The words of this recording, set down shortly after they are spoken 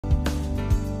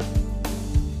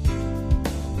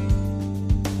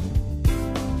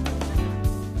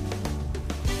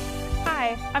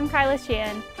Hi, I'm Kyla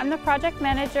Sheehan. I'm the project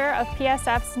manager of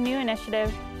PSF's new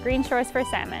initiative, Green Shores for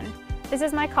Salmon. This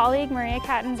is my colleague Maria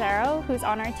Catanzaro, who's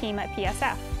on our team at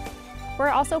PSF. We're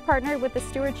also partnered with the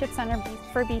Stewardship Centre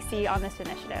for BC on this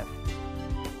initiative.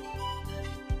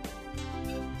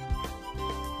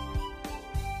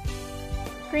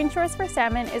 Green Shores for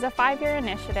Salmon is a 5-year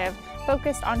initiative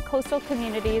focused on coastal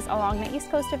communities along the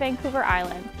east coast of Vancouver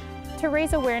Island to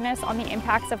raise awareness on the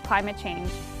impacts of climate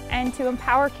change and to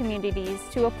empower communities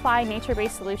to apply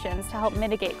nature-based solutions to help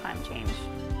mitigate climate change.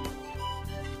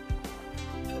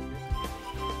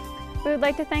 We would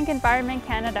like to thank Environment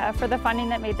Canada for the funding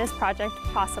that made this project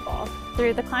possible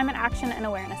through the Climate Action and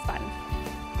Awareness Fund.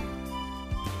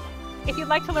 If you'd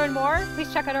like to learn more,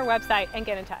 please check out our website and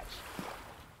get in touch.